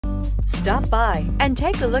Stop by and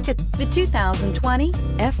take a look at the 2020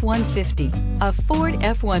 F-150. A Ford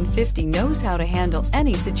F-150 knows how to handle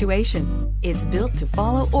any situation. It's built to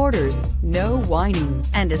follow orders, no whining,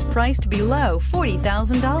 and is priced below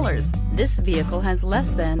 $40,000. This vehicle has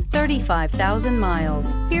less than 35,000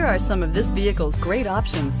 miles. Here are some of this vehicle's great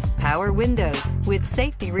options: power windows with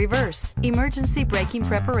safety reverse, emergency braking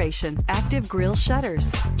preparation, active grille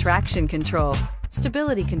shutters, traction control,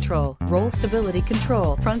 stability control, roll stability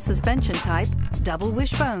control, front suspension type, double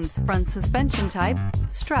wishbones, front suspension type,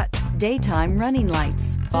 strut, daytime running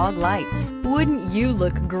lights, fog lights. Wouldn't you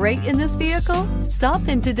look great in this vehicle? Stop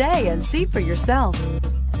in today and see for yourself.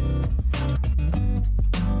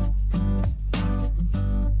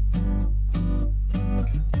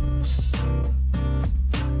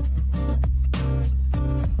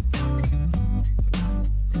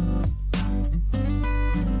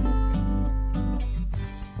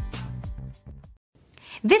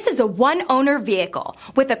 This is a one-owner vehicle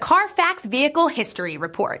with a Carfax Vehicle History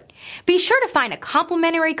Report. Be sure to find a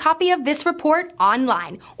complimentary copy of this report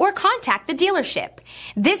online or contact the dealership.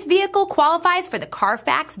 This vehicle qualifies for the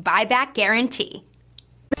Carfax Buyback Guarantee.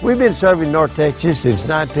 We've been serving North Texas since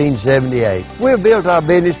 1978. We've built our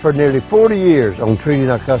business for nearly 40 years on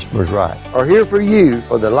treating our customers right. Are here for you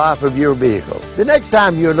for the life of your vehicle. The next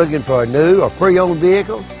time you're looking for a new or pre-owned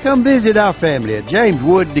vehicle, come visit our family at James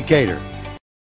Wood Decatur.